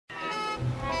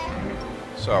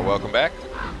So, welcome back.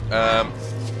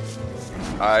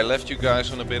 I left you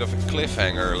guys on a bit of a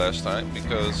cliffhanger last time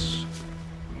because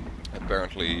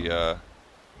apparently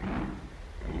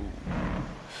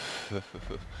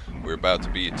we're about to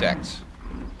be attacked.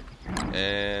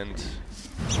 And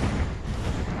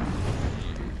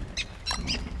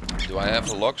do I have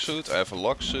a lock suit? I have a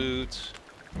lock suit.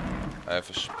 I have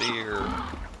a spear.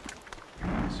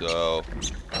 So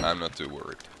I'm not too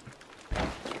worried.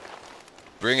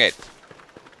 Bring it.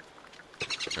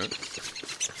 Huh?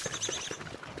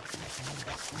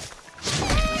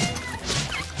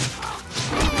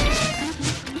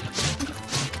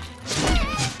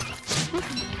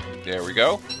 There we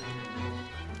go.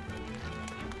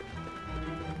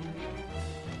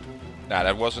 Nah,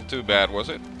 that wasn't too bad, was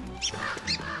it?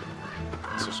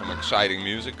 So some exciting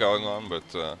music going on, but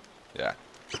yeah.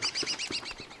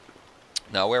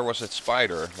 Now, where was that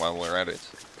spider while we're at it?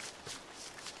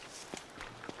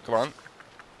 Come on.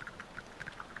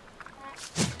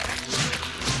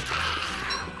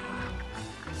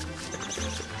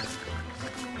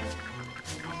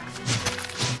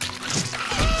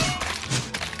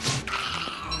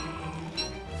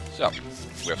 So,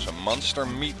 we have some monster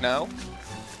meat now.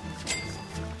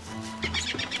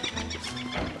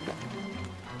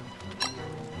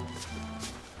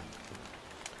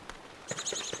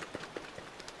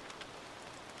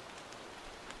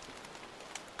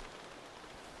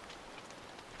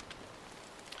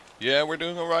 Yeah, we're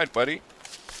doing alright, buddy.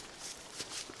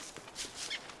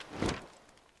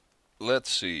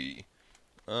 Let's see.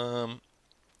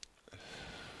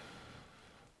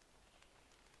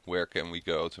 Where can we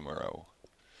go tomorrow?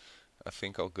 I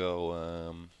think I'll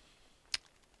go...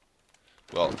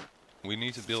 well, we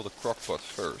need to build a crockpot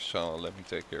first, so let me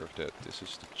take care of that. This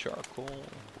is the charcoal.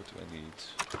 What do I need?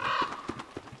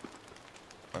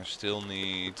 I still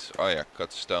need... oh yeah,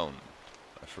 cut stone.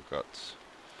 I forgot.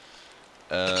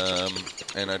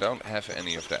 And I don't have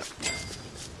any of that.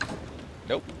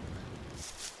 Nope.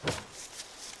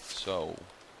 So...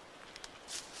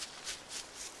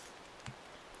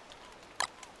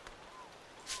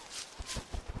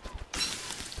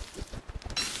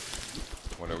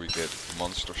 what do we get?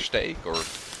 Monster steak or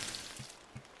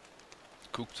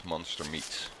cooked monster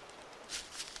meat?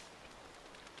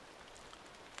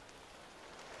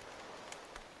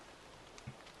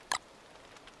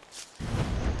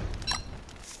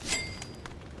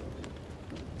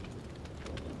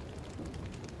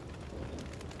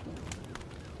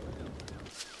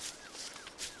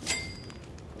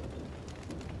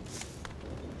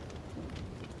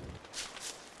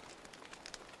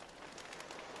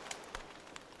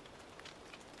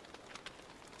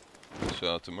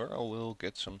 So tomorrow we'll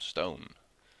get some stone.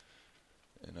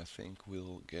 And I think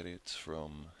we'll get it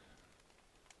from...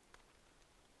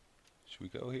 should we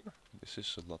go here? This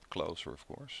is a lot closer, of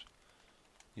course.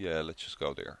 Yeah, let's just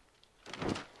go there.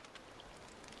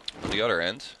 On the other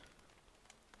end,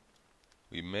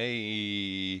 we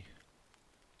may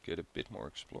get a bit more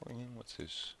exploring in. What's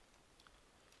this?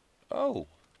 Oh!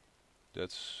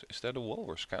 That's... is that a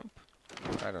walrus camp?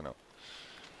 I don't know.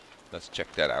 Let's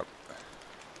check that out.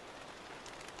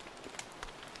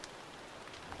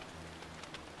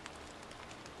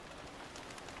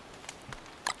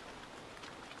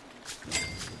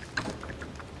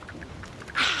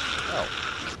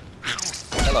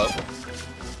 Hello.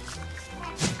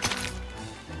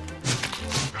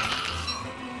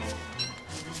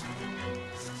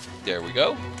 There we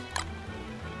go.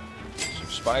 Some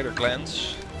spider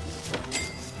glands.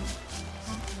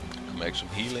 Can make some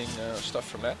healing stuff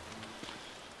from that.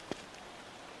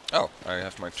 Oh, I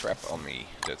have my trap on me.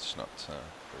 That's not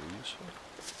very useful.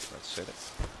 Let's set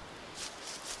it.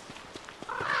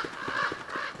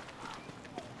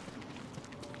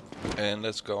 And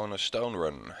let's go on a stone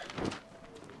run.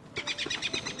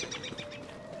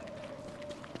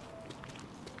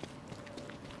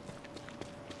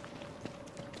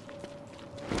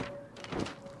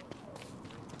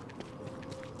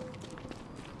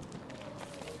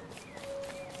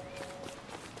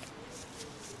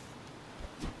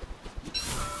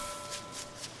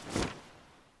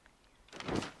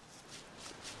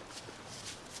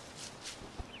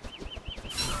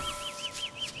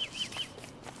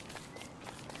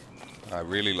 I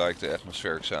really like the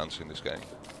atmospheric sounds in this game.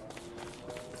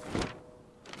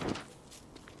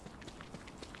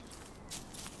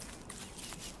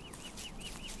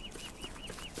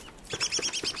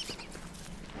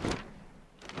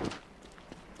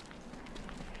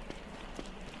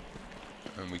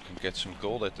 And we can get some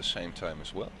gold at the same time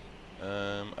as well.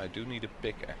 I do need a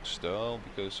pickaxe though,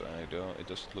 because it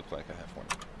doesn't look like I have one.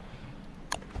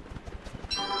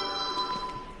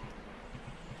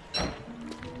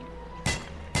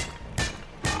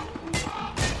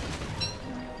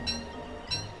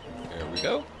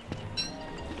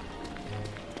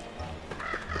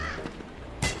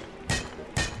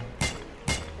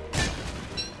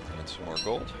 some more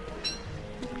gold.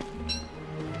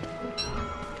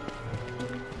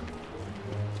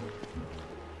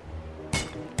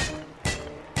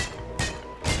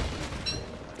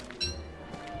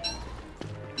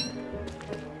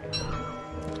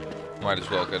 Might as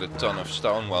well get a ton of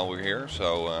stone while we're here,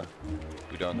 so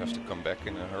we don't have to come back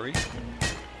in a hurry.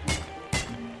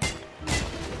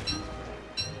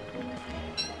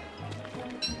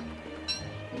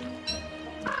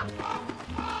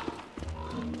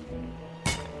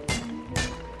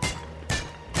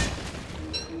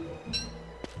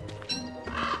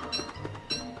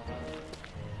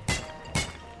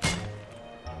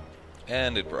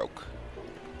 And it broke.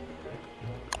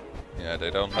 Yeah,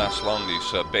 they don't last long,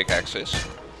 these pickaxes.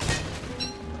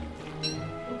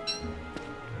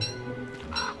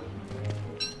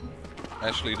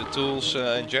 Actually, the tools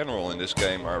in general in this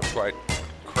game are quite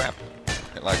crap.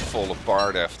 They like fall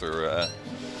apart after a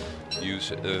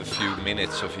few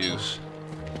minutes of use.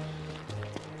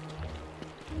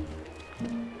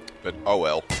 But oh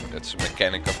well, that's the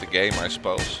mechanic of the game, I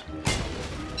suppose.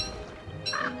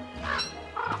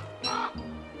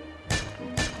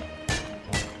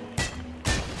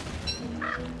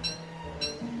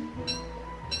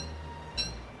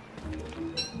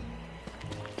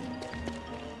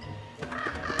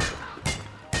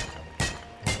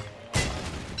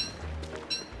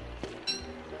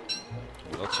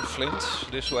 Lots of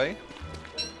flint this way.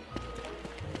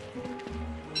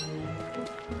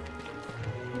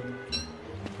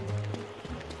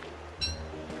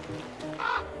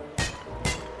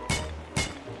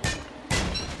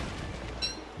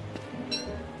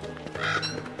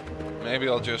 Maybe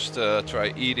I'll just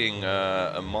try eating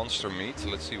a monster meat.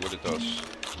 Let's see what it does.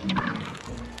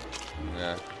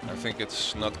 Yeah, I think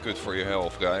it's not good for your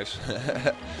health, guys.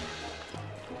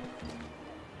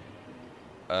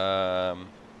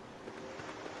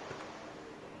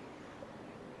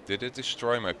 Did it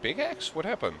destroy my pickaxe? What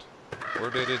happened? Or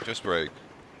did it just break?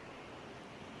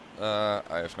 I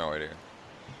have no idea.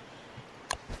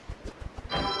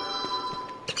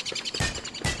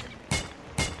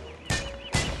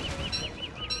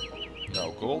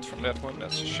 No gold from that one,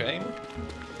 that's a shame.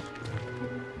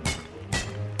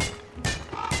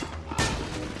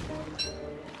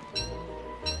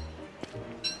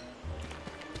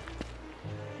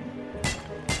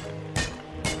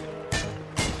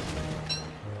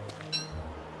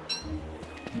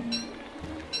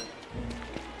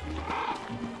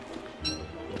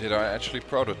 Did I actually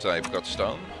prototype got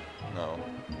stone? No.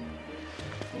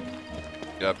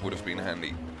 That would have been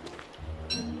handy.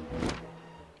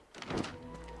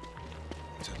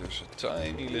 So there's a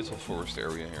tiny little forest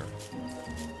area here.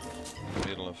 In the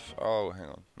middle of... Oh, hang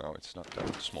on. No, it's not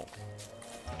that small.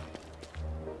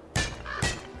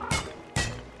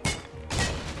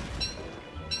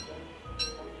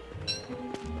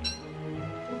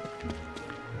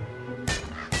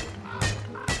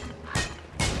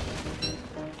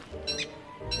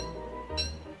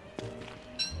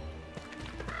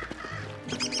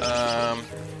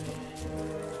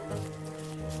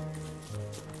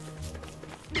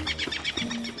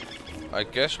 I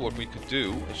guess what we could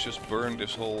do is just burn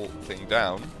this whole thing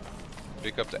down,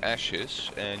 pick up the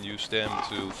ashes and use them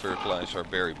to fertilize our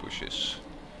berry bushes.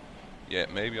 Yeah,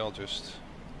 maybe I'll just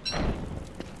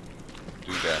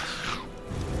do that.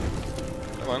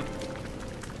 Come on.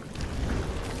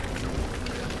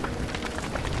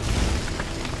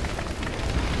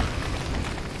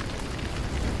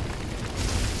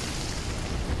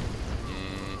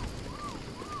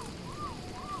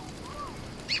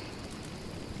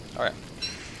 Oh yeah.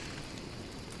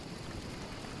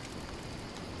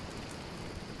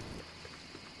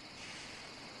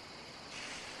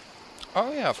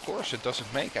 Oh yeah, of course, it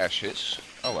doesn't make ashes.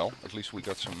 Oh well, at least we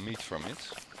got some meat from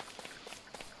it.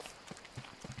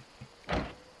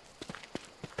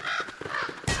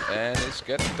 And it's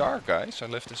getting dark, guys. I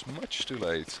left this much too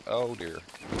late. Oh dear.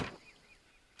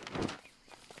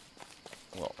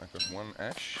 Well, I got one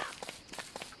ash.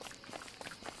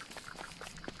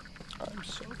 I'm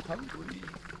so hungry.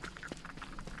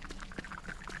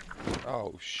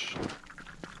 Oh shit.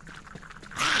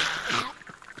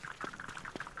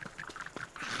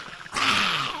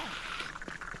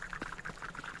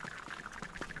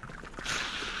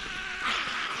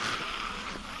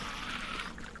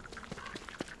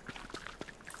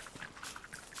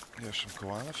 There's some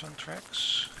koalas on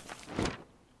tracks.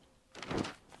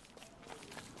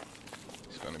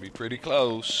 It's gonna be pretty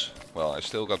close. Well, I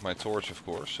still got my torch, of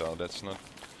course, so that's not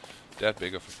that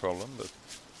big of a problem, but...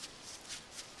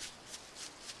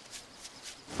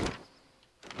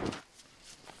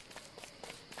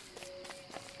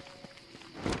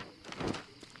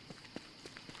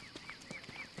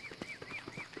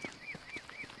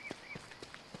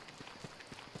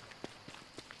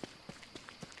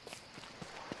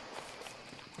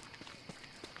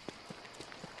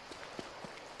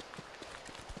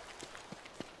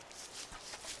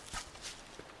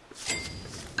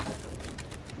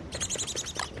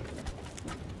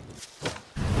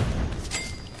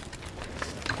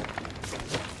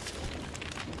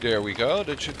 There we go,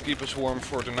 that should keep us warm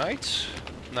for the night.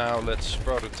 Now let's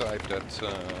prototype that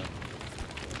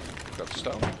cut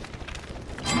stone.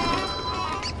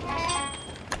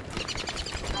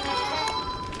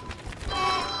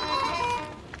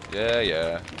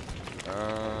 Yeah.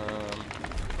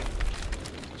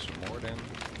 Some more then.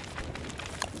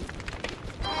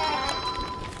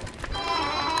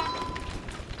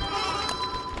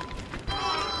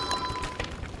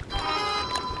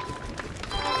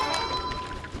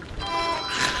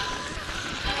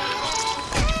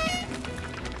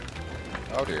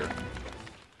 Oh dear.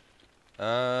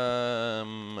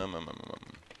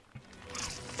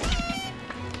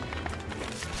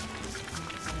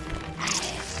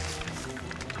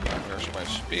 There's my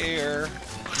spear.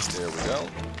 There we go.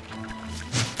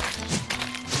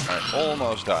 I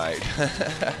almost died.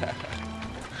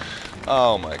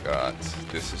 Oh my god,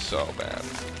 this is so bad.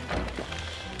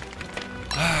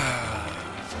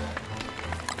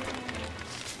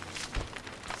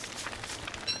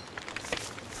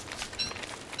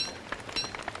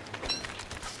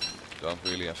 Don't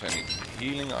really have any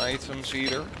healing items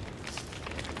either.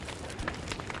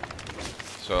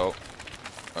 So,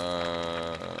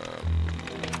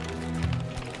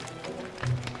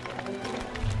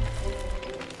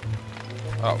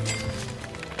 oh.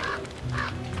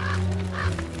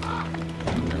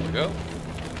 There we go.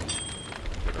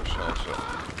 Get ourselves a...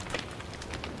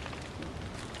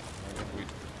 We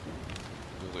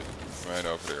build it right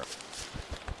over there.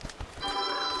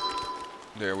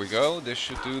 There we go. This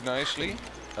should do nicely.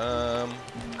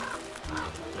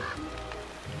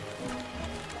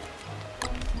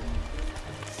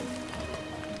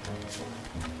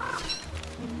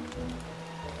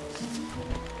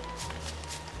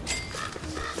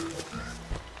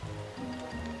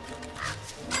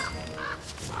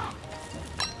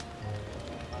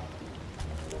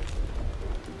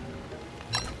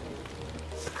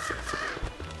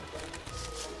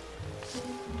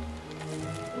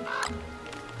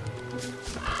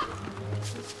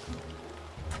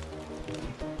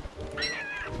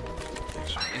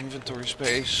 Inventory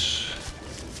space.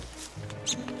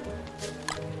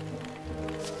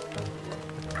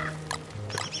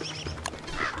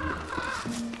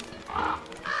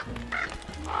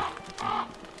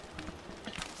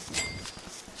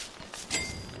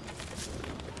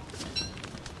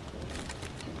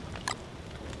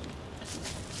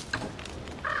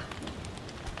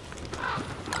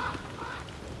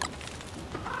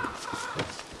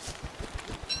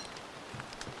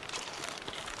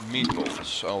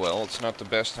 Meatballs. Oh well, it's not the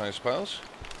best, I suppose.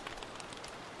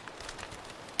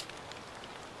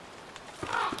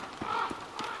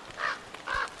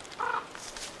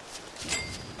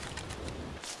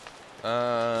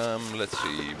 Let's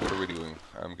see, what are we doing?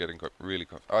 I'm getting really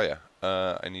oh yeah,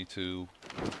 I need to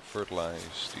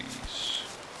fertilize these.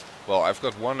 Well, I've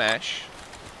got one ash.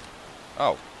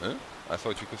 Oh, huh? I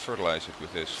thought you could fertilize it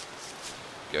with this.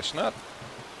 Guess not.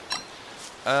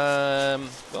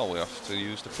 Well, we have to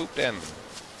use the poop then.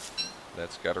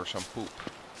 Let's gather some poop.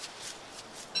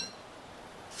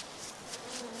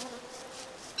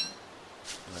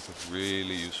 I could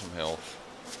really use some health.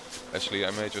 Actually,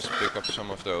 I may just pick up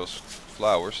some of those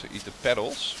flowers to eat the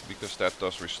petals, because that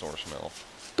does restore some health.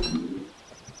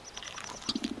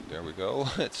 There we go.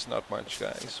 It's not much,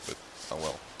 guys, but oh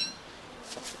well.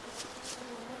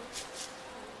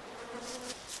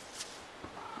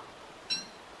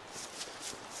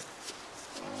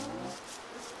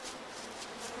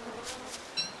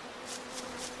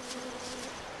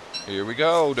 Here we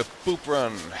go, the poop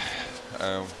run.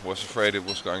 Was afraid it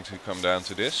was going to come down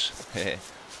to this.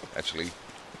 Actually,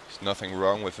 there's nothing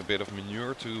wrong with a bit of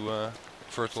manure to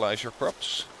fertilize your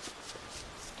crops.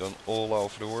 Done all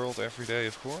over the world every day,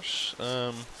 of course.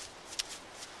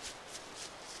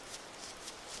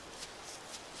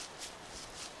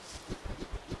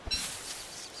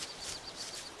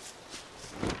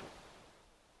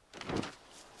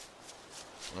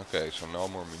 Okay, so no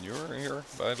more manure here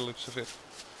by the looks of it.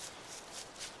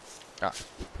 Ah.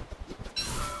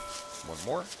 One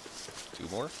more. Two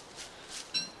more.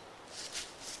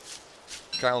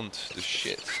 Count the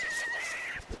shit.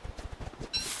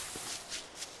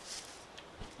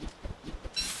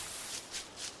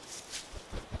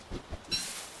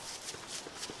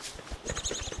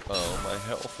 Oh, my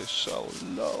health is so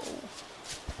low.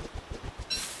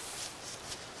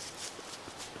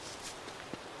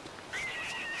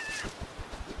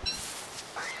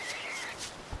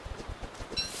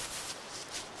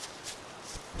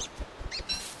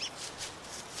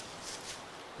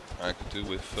 I could do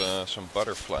with some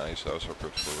butterflies, those are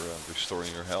good for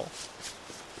restoring your health.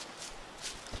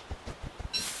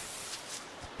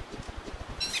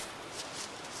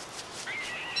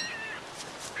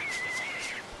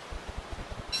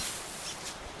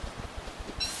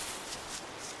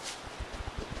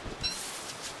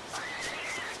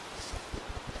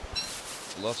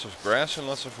 Lots of grass and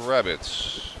lots of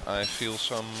rabbits. I feel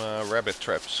some rabbit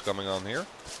traps coming on here.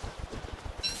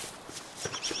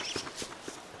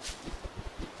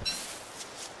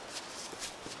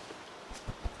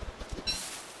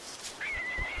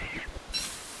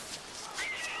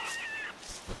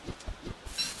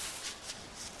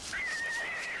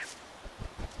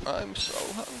 I'm so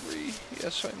hungry.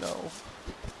 Yes, I know.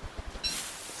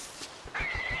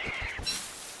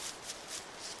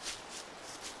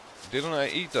 Didn't I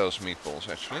eat those meatballs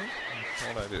actually?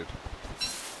 I thought I did.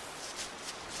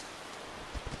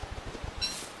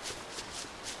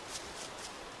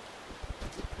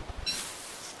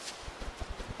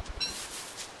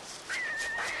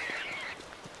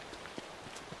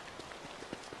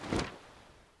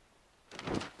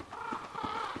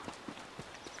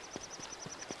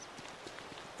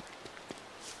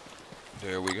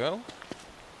 There we go.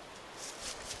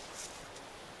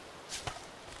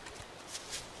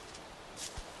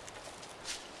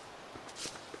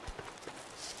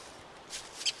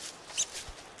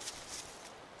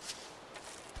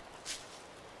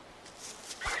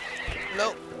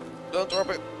 No, don't drop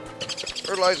it.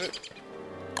 Fertilize it.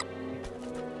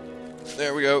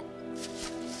 There we go.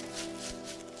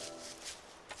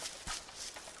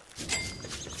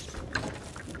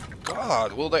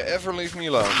 God, will they ever leave me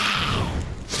alone?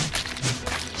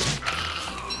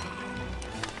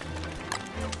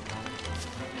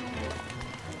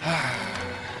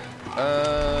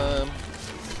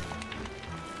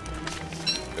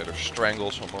 Better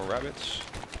strangle some more rabbits.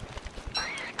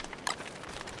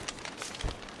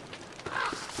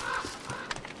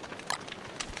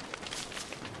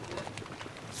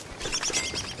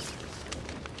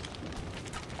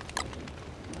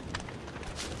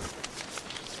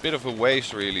 Bit of a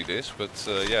waste really this, but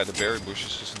yeah, the berry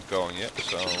bushes isn't going yet,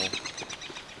 so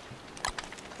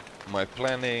my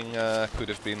planning could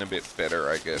have been a bit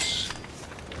better, I guess.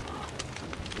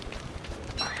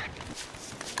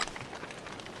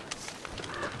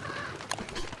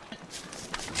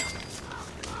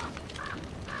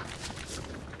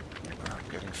 I'm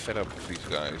getting fed up with these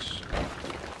guys.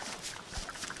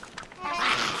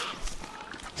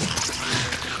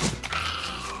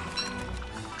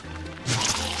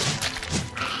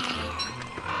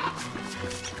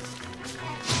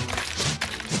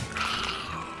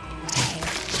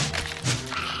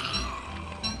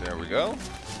 Go.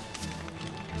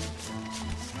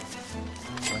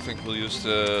 I think we'll use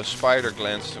the spider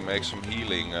glands to make some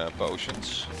healing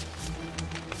potions.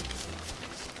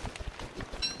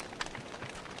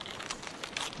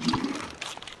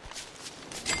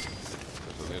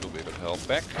 Put a little bit of health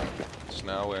back. It's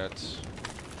now at...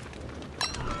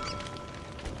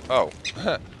 Oh,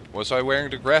 was I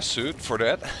wearing the grass suit for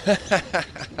that?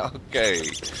 Okay.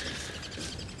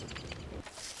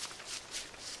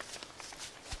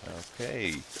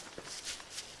 Okay.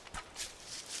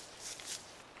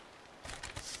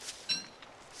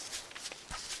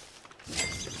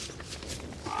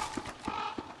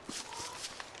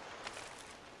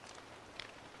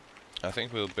 I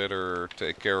think we'll better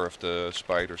take care of the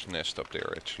spider's nest up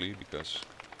there actually, because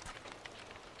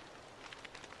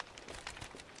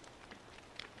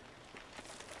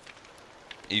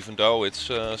even though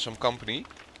it's some company,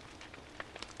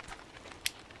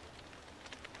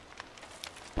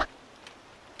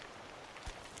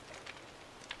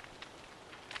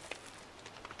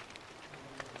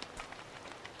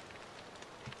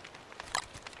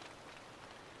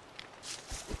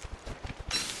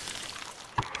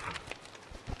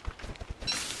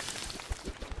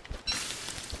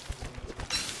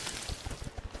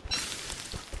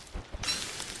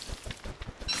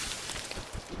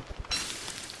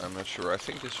 I'm not sure. I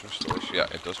think this restores. Yeah,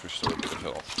 it does restore a bit of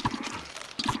health.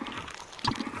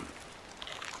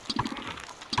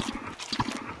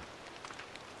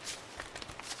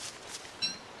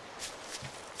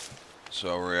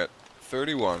 So we're at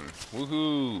 31.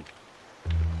 Woohoo!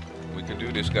 We can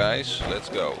do this, guys. Let's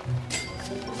go.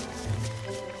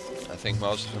 I think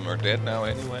most of them are dead now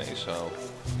anyway, so...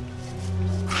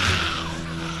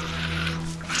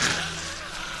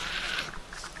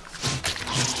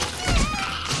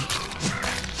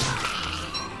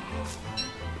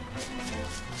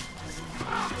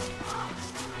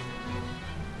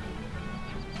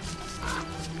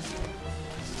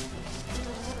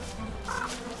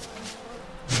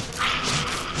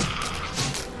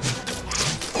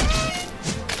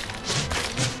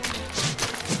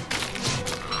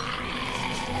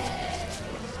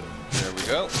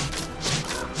 Go.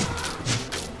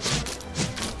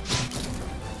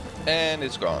 And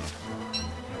it's gone.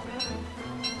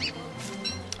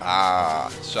 Ah,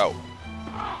 so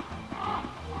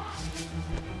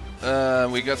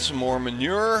We got some more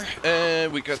manure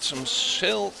and we got some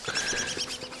silk.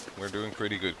 We're doing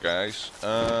pretty good, guys.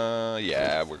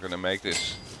 Yeah, we're gonna make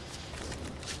this.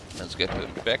 Let's get the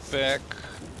backpack.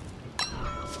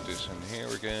 Put this in here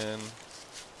again.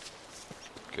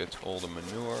 Get all the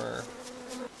manure.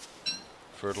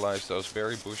 Fertilize those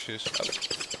berry bushes. Oh.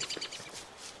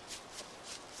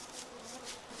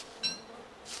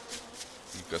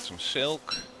 We've got some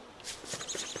silk.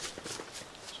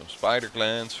 Some spider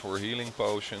glands for healing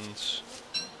potions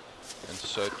and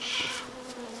such.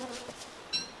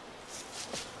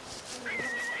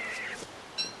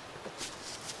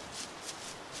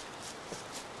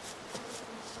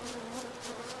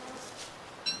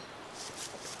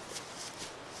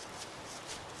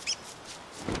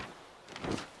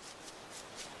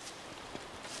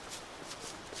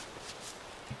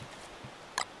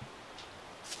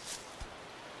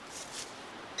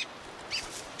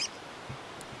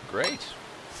 Great.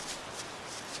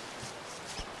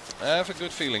 I have a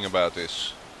good feeling about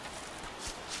this.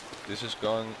 This is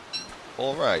going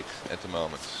alright at the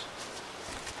moment.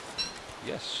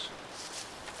 Yes.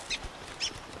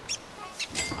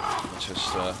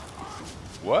 Just,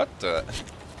 what the?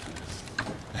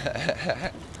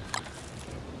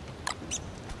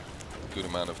 Good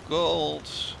amount of gold.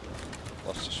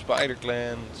 Lots of spider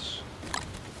glands.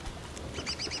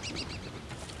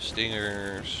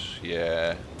 Stingers,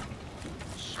 yeah.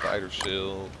 Spider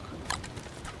silk.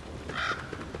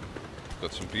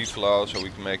 Got some beefalo so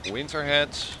we can make winter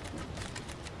hats.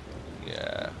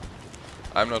 Yeah.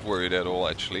 I'm not worried at all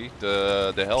actually.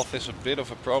 The health is a bit of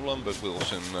a problem, but we'll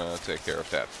soon take care of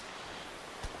that.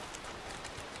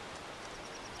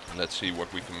 Let's see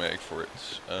what we can make for it.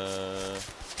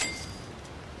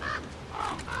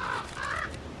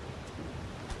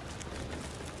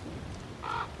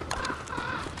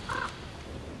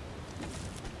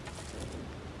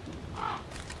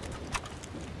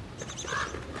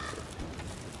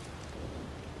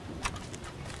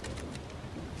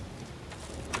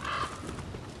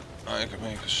 I could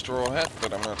make a straw hat,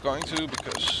 but I'm not going to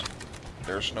because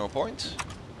there's no point.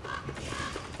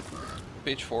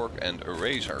 Pitchfork and a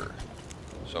razor,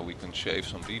 so we can shave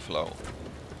some beefalo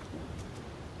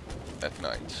at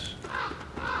night.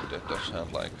 That does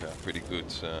sound like a pretty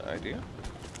good idea.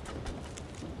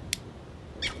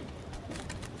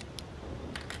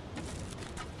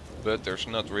 But there's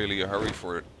not really a hurry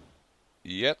for it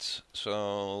yet,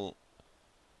 so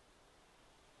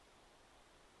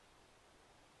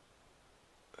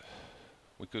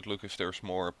we could look if there's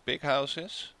more big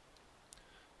houses.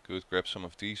 Could grab some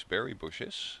of these berry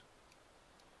bushes.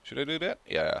 Should I do that?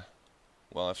 Yeah.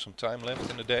 Well, I have some time left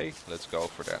in the day. Let's go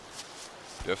for that.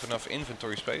 Do you have enough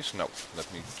inventory space? No.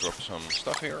 Let me drop some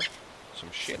stuff here. Some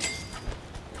shit.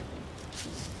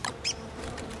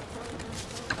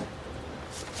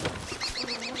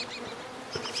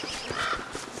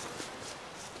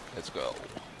 Let's go.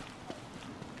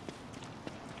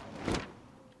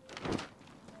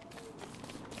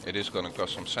 It is gonna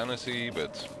cost some sanity,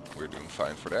 but we're doing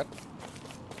fine for that.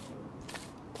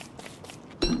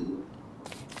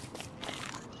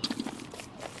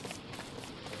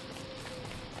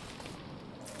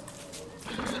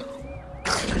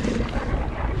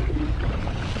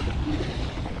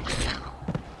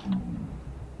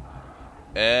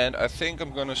 And I think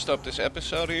I'm gonna stop this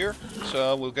episode here.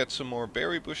 So we'll get some more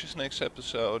berry bushes next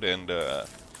episode and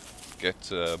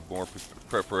get more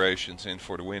preparations in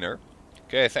for the winter.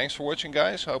 Okay, thanks for watching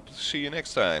guys. Hope to see you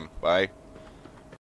next time. Bye.